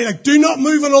hug. And I'll be like, do not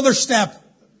move another step.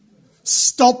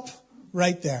 Stop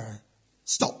right there.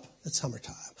 Stop. It's hammer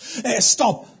time.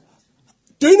 Stop.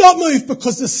 Do not move,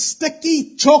 because the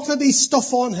sticky, chocolatey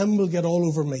stuff on him will get all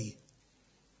over me.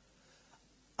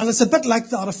 And it's a bit like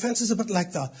that. Offense is a bit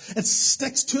like that. It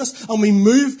sticks to us, and we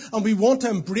move, and we want to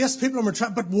embrace people, and we're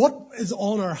trying, but what is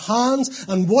on our hands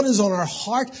and what is on our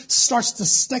heart starts to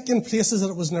stick in places that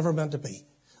it was never meant to be.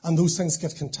 And those things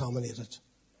get contaminated.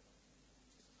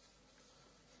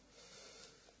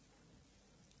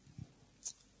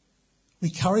 We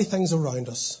carry things around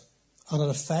us, and it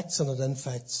affects and it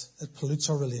infects. It pollutes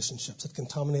our relationships. It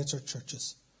contaminates our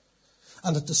churches.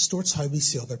 And it distorts how we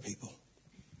see other people.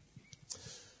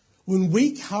 When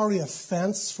we carry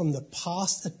offense from the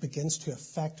past, it begins to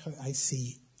affect how I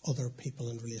see other people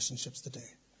in relationships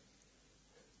today.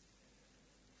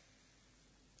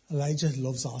 Elijah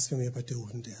loves asking me about the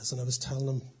olden days, and I was telling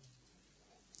him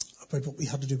about what we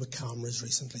had to do with cameras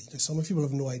recently. Now, some of you will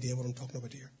have no idea what I'm talking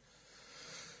about here.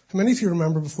 How many of you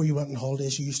remember before you went on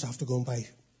holidays, you used to have to go and buy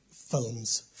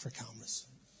films for cameras?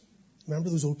 Remember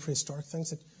those old prehistoric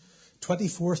things? Like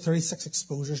 24, 36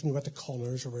 exposures, and you went to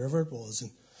Connors or wherever it was,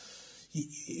 and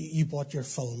you bought your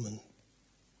film and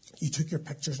you took your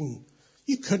pictures, and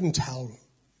you couldn't tell.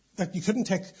 Like, you couldn't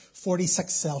take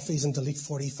 46 selfies and delete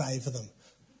 45 of them.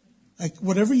 Like,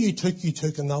 whatever you took,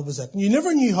 and that was it. And you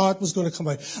never knew how it was going to come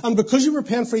out. And because you were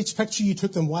paying for each picture, you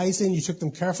took them wisely and you took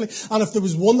them carefully. And if there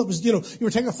was one that was, you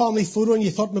were taking a family photo and you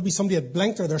thought maybe somebody had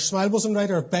blinked, or their smile wasn't right,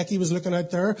 or Becky was looking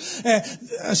out there,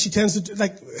 as she tends to do,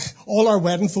 like, all our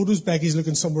wedding photos, Becky's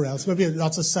looking somewhere else. Maybe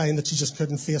that's a sign that she just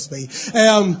couldn't face me.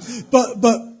 But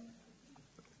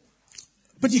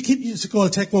you go, I'll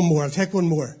take one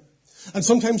more. And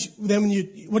sometimes then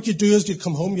what you do is you'd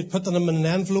come home, you'd put them in an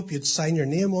envelope, you'd sign your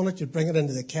name on it, you'd bring it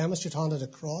into the chemist, you'd hand it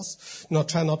across,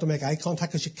 try not to make eye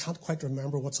contact because you can't quite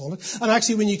remember what's on it. And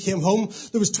actually when you came home,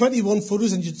 there was 21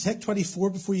 photos and you'd take 24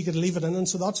 before you could leave it in. And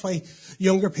so that's why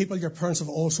younger people, your parents have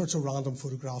all sorts of random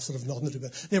photographs that have nothing to do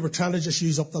with it. They were trying to just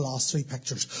use up the last 3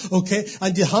 pictures. Okay?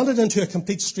 And you hand it into a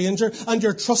complete stranger, and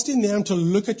you're trusting them to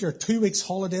look at your 2 weeks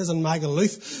holidays in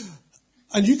Magaluf.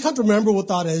 And you can't remember what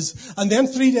that is. And then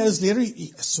 3 days later,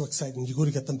 it's so exciting, you go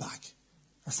to get them back.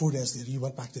 Or 4 days later, you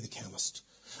went back to the chemist.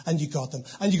 And you got them.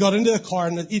 And you got into the car,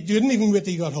 and you didn't even wait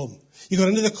till you got home. You got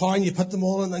into the car, and you put them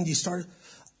all in, and you started,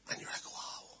 and you're like,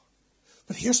 wow.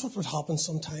 But here's what would happen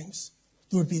sometimes.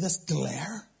 There would be this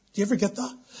glare. Do you ever get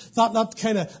that?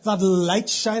 That light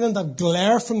shining, that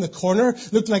glare from the corner,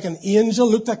 looked like an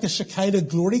angel, looked like the Shekinah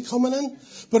glory coming in.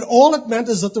 But all it meant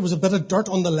is that there was a bit of dirt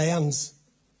on the lens.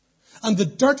 And the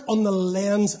dirt on the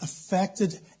lens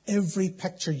affected every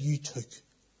picture you took.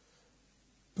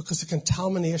 Because the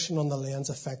contamination on the lens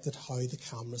affected how the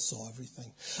camera saw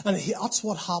everything. And that's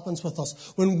what happens with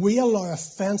us. When we allow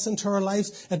offense into our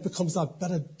lives, it becomes that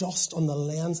bit of dust on the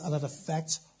lens, and it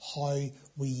affects how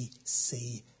we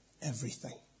see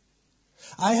everything.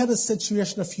 I had a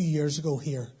situation a few years ago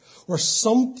here where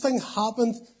something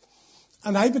happened,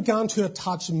 and I began to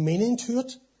attach meaning to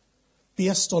it,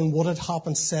 based on what had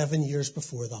happened 7 years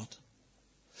before that.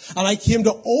 And I came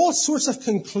to all sorts of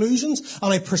conclusions,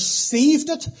 and I perceived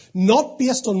it not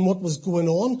based on what was going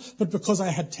on, but because I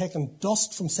had taken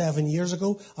dust from 7 years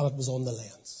ago and it was on the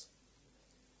lens.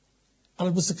 And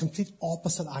it was the complete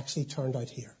opposite actually turned out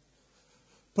here.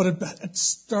 But it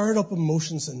stirred up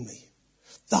emotions in me.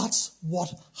 That's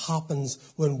what happens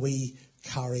when we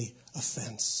carry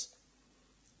offense.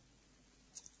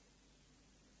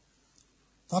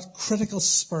 That critical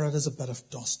spirit is a bit of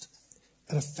dust.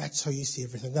 It affects how you see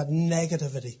everything. That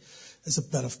negativity is a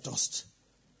bit of dust.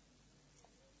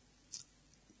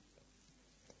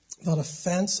 That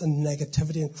offense and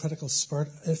negativity and critical spirit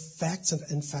affects and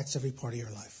infects every part of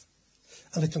your life.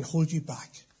 And it can hold you back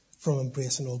from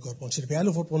embracing all God wants you to be. I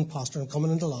love what one pastor, I'm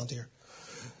coming into land here,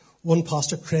 one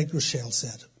pastor, Craig Rochelle,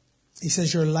 said. He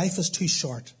says, your life is too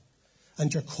short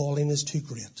and your calling is too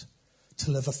great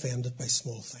to live offended by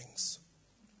small things.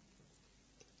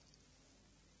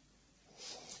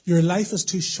 Your life is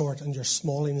too short and your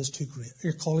calling is too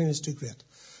great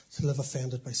to live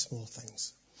offended by small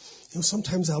things.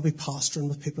 Sometimes I'll be pastoring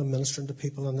with people and ministering to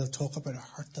people, and they'll talk about a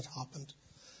hurt that happened.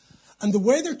 And the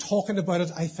way they're talking about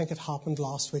it, I think it happened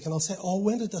last week. And I'll say, oh,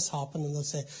 when did this happen? And they'll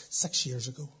say, 6 years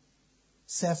ago,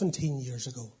 17 years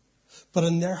ago. But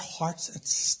in their hearts,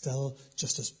 it's still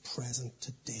just as present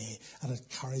today. And it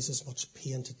carries as much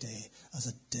pain today as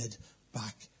it did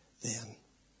back then.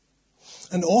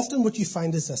 And often what you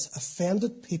find is this: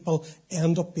 offended people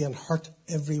end up being hurt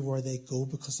everywhere they go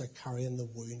because they're carrying the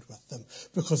wound with them,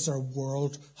 because their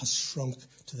world has shrunk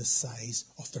to the size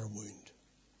of their wound.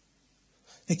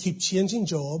 They keep changing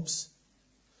jobs,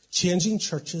 changing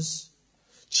churches,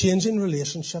 changing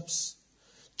relationships,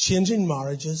 changing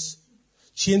marriages,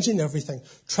 changing everything,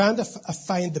 trying to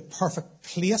find the perfect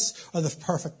place or the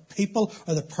perfect people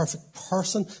or the perfect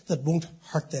person that won't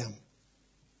hurt them.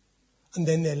 And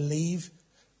then they leave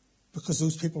because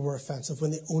those people were offensive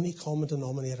when the only common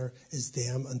denominator is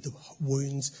them and the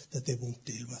wounds that they won't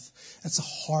deal with. It's a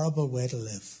horrible way to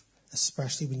live,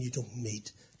 especially when you don't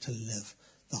need to live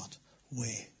that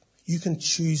way. You can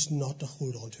choose not to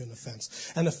hold on to an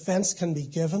offence. An offence can be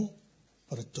given,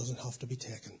 but it doesn't have to be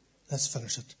taken. Let's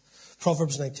finish it.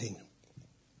 Proverbs 19.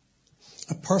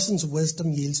 A person's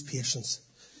wisdom yields patience.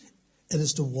 It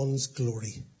is to one's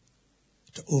glory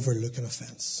to overlook an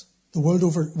offence. The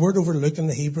word overlook in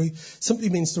the Hebrew simply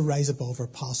means to rise above or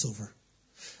pass over.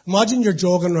 Imagine you're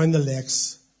jogging around the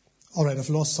lakes. All right, I've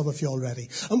lost some of you already.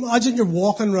 Imagine you're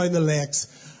walking around the lakes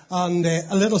and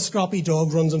a little scrappy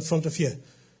dog runs in front of you.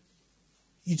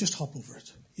 You just hop over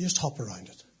it. You just hop around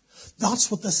it. That's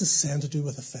what this is saying to do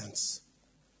with offence.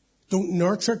 Don't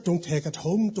nurture it. Don't take it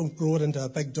home. Don't grow it into a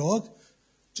big dog.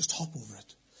 Just hop over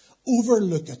it.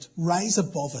 Overlook it. Rise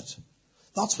above it.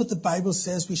 That's what the Bible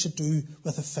says we should do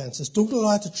with offences. Don't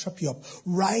allow it to trip you up.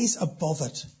 Rise above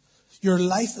it. Your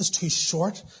life is too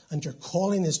short and your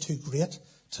calling is too great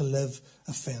to live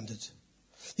offended.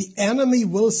 The enemy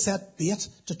will set bait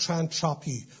to try and trap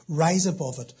you. Rise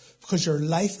above it, because your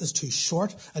life is too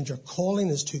short and your calling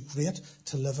is too great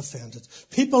to live offended.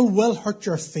 People will hurt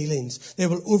your feelings. They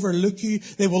will overlook you.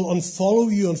 They will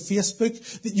unfollow you on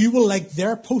Facebook. You will like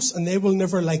their posts and they will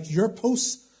never like your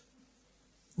posts.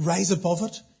 Rise above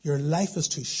it. Your life is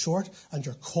too short and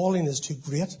your calling is too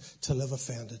great to live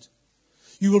offended.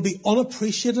 You will be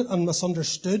unappreciated and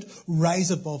misunderstood.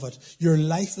 Rise above it. Your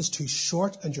life is too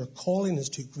short and your calling is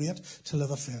too great to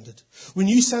live offended. When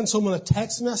you send someone a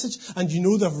text message and you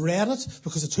know they've read it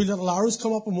because the two little arrows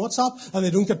come up on WhatsApp and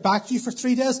they don't get back to you for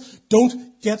 3 days,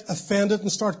 don't get offended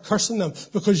and start cursing them,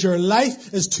 because your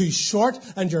life is too short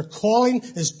and your calling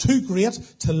is too great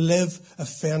to live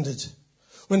offended.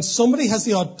 When somebody has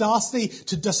the audacity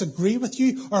to disagree with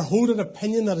you or hold an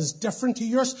opinion that is different to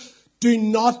yours, do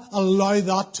not allow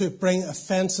that to bring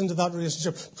offence into that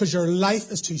relationship, because your life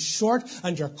is too short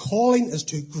and your calling is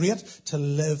too great to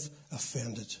live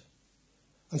offended.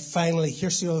 And finally,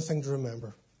 here's the other thing to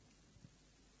remember.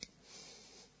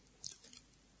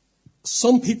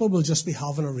 Some people will just be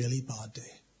having a really bad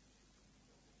day.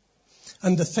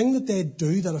 And the thing that they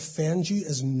do that offends you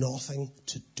is nothing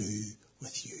to do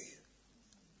with you.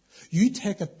 You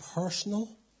take it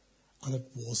personal, and it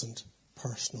wasn't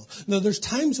personal. Now, there's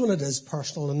times when it is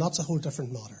personal, and that's a whole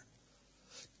different matter.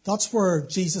 That's where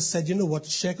Jesus said, you know what,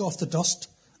 shake off the dust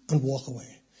and walk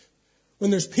away.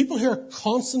 When there's people who are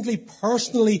constantly,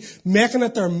 personally making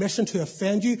it their mission to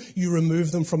offend you, you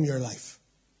remove them from your life.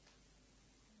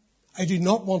 I do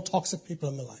not want toxic people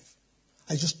in my life.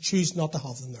 I just choose not to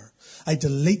have them there. I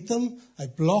delete them. I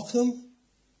block them.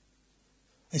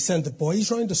 I send the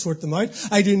boys round to sort them out.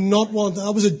 I do not want,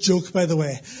 that was a joke, by the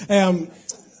way.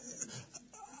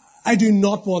 I do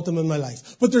not want them in my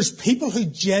life. But there's people who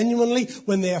genuinely,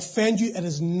 when they offend you, it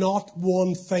is not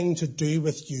one thing to do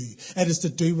with you. It is to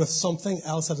do with something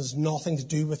else that has nothing to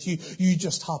do with you. You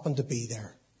just happen to be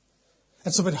there.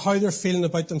 It's about how they're feeling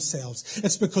about themselves.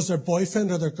 It's because their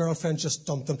boyfriend or their girlfriend just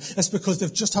dumped them. It's because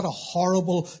they've just had a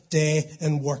horrible day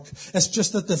in work. It's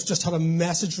just that they've just had a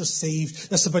message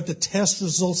received. It's about the test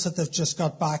results that they've just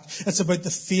got back. It's about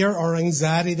the fear or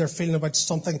anxiety they're feeling about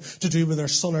something to do with their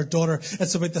son or daughter.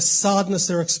 It's about the sadness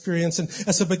they're experiencing.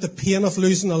 It's about the pain of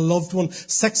losing a loved one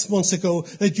 6 months ago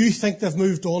that you think they've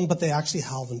moved on, but they actually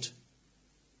haven't.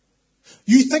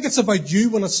 You think it's about you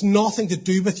when it's nothing to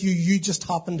do with you. You just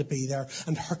happen to be there,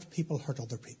 and hurt people hurt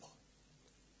other people.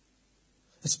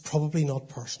 It's probably not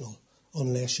personal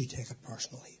unless you take it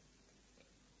personally.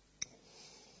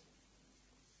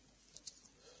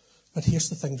 But here's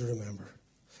the thing to remember.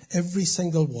 Every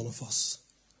single one of us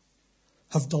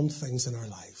have done things in our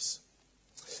lives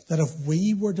that if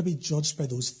we were to be judged by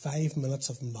those 5 minutes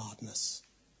of madness,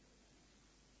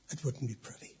 it wouldn't be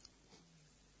pretty.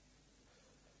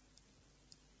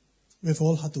 We've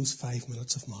all had those 5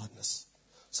 minutes of madness.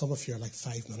 Some of you are like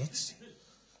 5 minutes.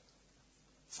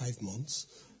 5 months.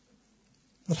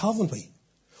 But haven't we?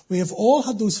 We have all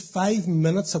had those 5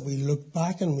 minutes that we look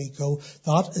back and we go,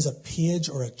 that is a page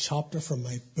or a chapter from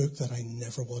my book that I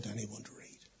never want anyone to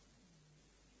read.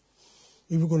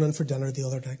 We were going in for dinner the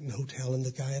other night in the hotel, and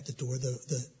the guy at the door,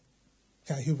 the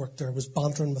guy who worked there, was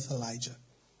bantering with Elijah.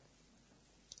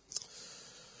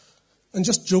 And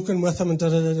just joking with him, and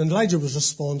Elijah was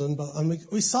responding. And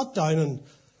we sat down,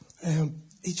 and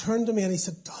he turned to me and he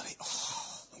said, "Daddy,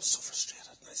 I'm so frustrated."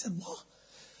 And I said, "What?"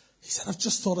 He said, "I've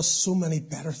just thought of so many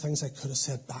better things I could have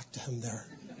said back to him there."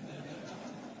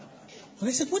 And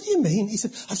I said, "What do you mean?" He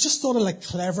said, "I've just thought of like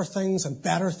clever things and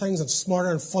better things and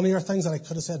smarter and funnier things that I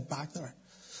could have said back there."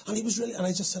 And and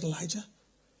I just said, "Elijah,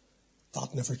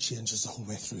 that never changes the whole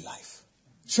way through life."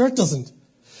 Sure it doesn't.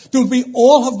 Don't we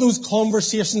all have those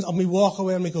conversations and we walk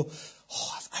away and we go,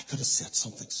 I could have said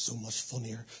something so much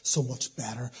funnier, so much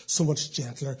better, so much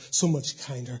gentler, so much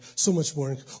kinder, so much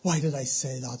more. Why did I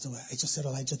say that? I just said,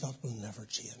 "Elijah, that will never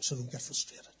change, so don't get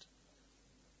frustrated."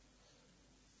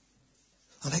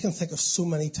 And I can think of so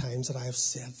many times that I have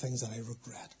said things that I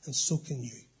regret, and so can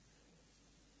you.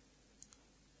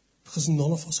 Because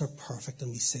none of us are perfect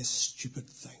and we say stupid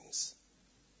things.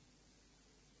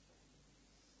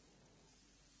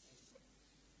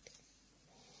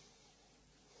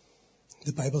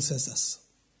 The Bible says this: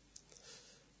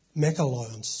 make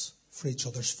allowance for each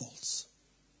other's faults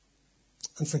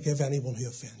and forgive anyone who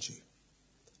offends you.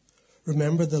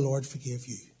 Remember, the Lord forgave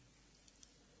you,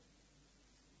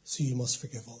 so you must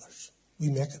forgive others. We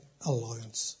make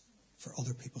allowance for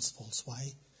other people's faults.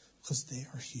 Why? Because they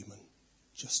are human,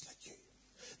 just like you.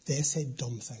 They say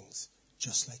dumb things,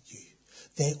 just like you.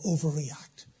 They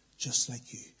overreact, just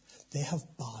like you. They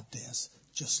have bad days,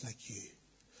 just like you.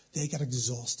 They get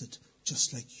exhausted,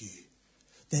 just like you.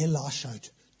 They lash out,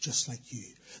 just like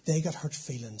you. They get hurt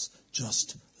feelings,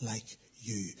 just like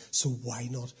you. So why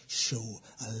not show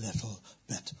a little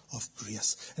bit of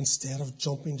grace? Instead of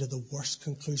jumping to the worst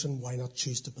conclusion, why not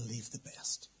choose to believe the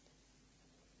best?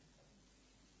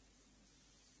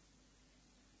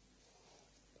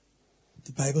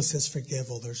 The Bible says, forgive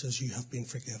others as you have been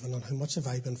forgiven. And how much have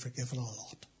I been forgiven? A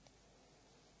lot.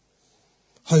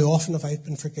 How often have I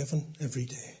been forgiven? Every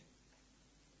day.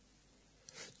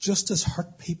 Just as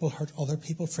hurt people hurt other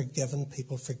people, forgiven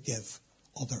people forgive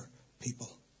other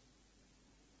people.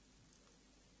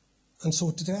 And so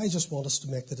today I just want us to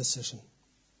make the decision.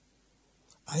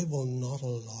 I will not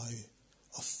allow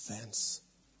offence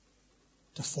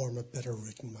to form a bitter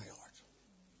root in my heart.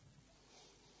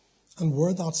 And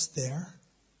where that's there,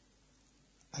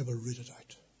 I will root it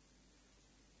out.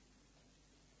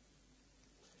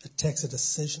 It takes a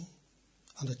decision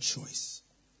and a choice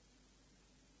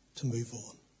to move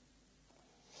on.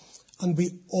 And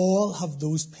we all have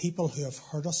those people who have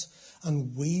hurt us,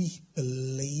 and we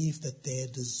believe that they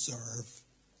deserve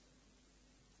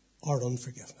our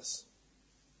unforgiveness.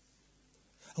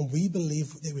 And we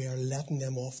believe that we are letting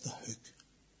them off the hook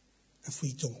if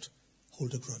we don't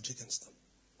hold a grudge against them.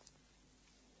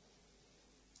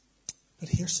 But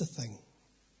here's the thing.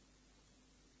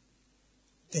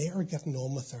 They are getting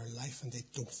on with their life and they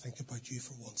don't think about you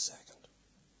for 1 second.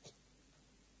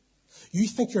 You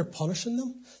think you're punishing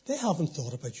them? They haven't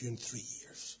thought about you in 3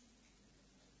 years.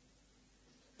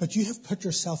 But you have put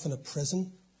yourself in a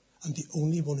prison, and the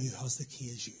only one who has the key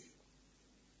is you.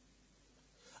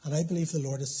 And I believe the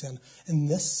Lord is saying, in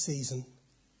this season,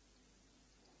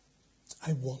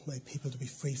 I want my people to be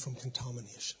free from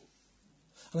contamination.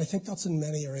 And I think that's in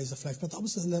many areas of life. But that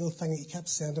was the little thing that he kept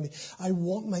saying to me. I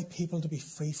want my people to be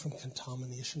free from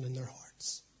contamination in their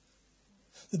hearts.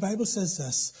 The Bible says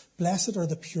this: blessed are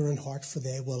the pure in heart, for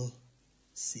they will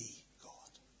see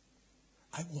God.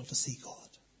 I want to see God.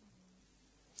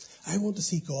 I want to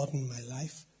see God in my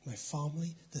life, my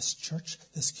family, this church,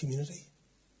 this community.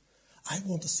 I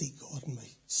want to see God in my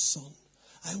son.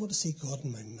 I want to see God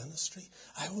in my ministry.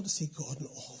 I want to see God in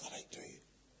all that I do.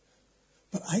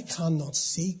 But I cannot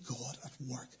see God at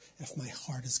work if my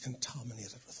heart is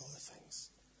contaminated with other things.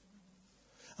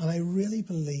 And I really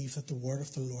believe that the word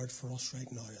of the Lord for us right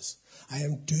now is, I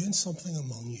am doing something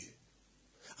among you.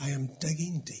 I am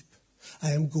digging deep.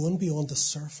 I am going beyond the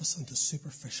surface and the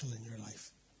superficial in your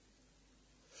life.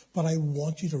 But I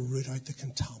want you to root out the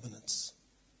contaminants.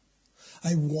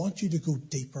 I want you to go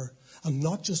deeper and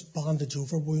not just bandage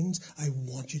over wounds. I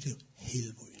want you to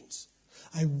heal wounds.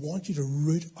 I want you to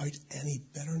root out any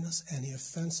bitterness, any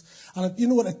offence. And you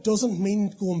know what? It doesn't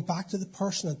mean going back to the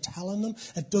person and telling them.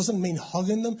 It doesn't mean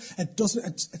hugging them.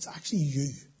 It's actually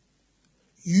you.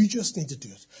 You just need to do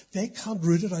it. They can't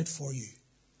root it out for you.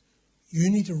 You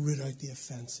need to root out the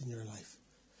offence in your life.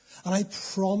 And I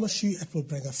promise you it will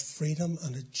bring a freedom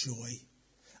and a joy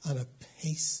and a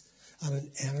peace and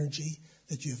an energy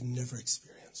that you have never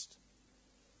experienced.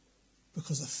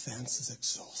 Because offense is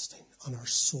exhausting, and our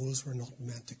souls were not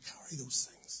meant to carry those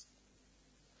things.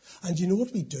 And you know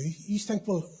what we do? You think,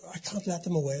 well, I can't let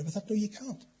them away with it. No, you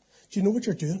can't. Do you know what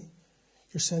you're doing?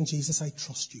 You're saying, Jesus, I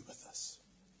trust you with this.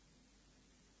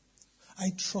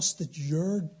 I trust that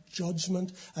your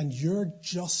judgment and your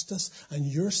justice and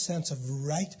your sense of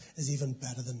right is even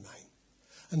better than mine.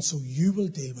 And so you will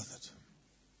deal with it.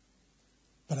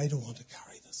 But I don't want to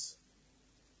carry this.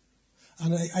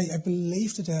 And I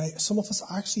believe today, some of us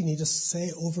actually need to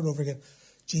say over and over again,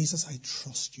 Jesus, I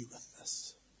trust you with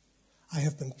this. I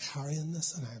have been carrying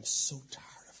this and I am so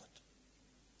tired of it.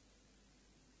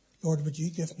 Lord, would you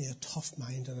give me a tough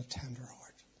mind and a tender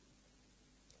heart?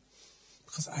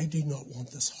 Because I do not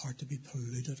want this heart to be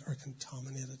polluted or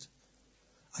contaminated.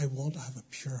 I want to have a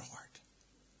pure heart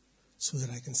so that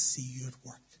I can see you at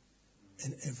work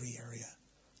in every area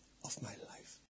of my life.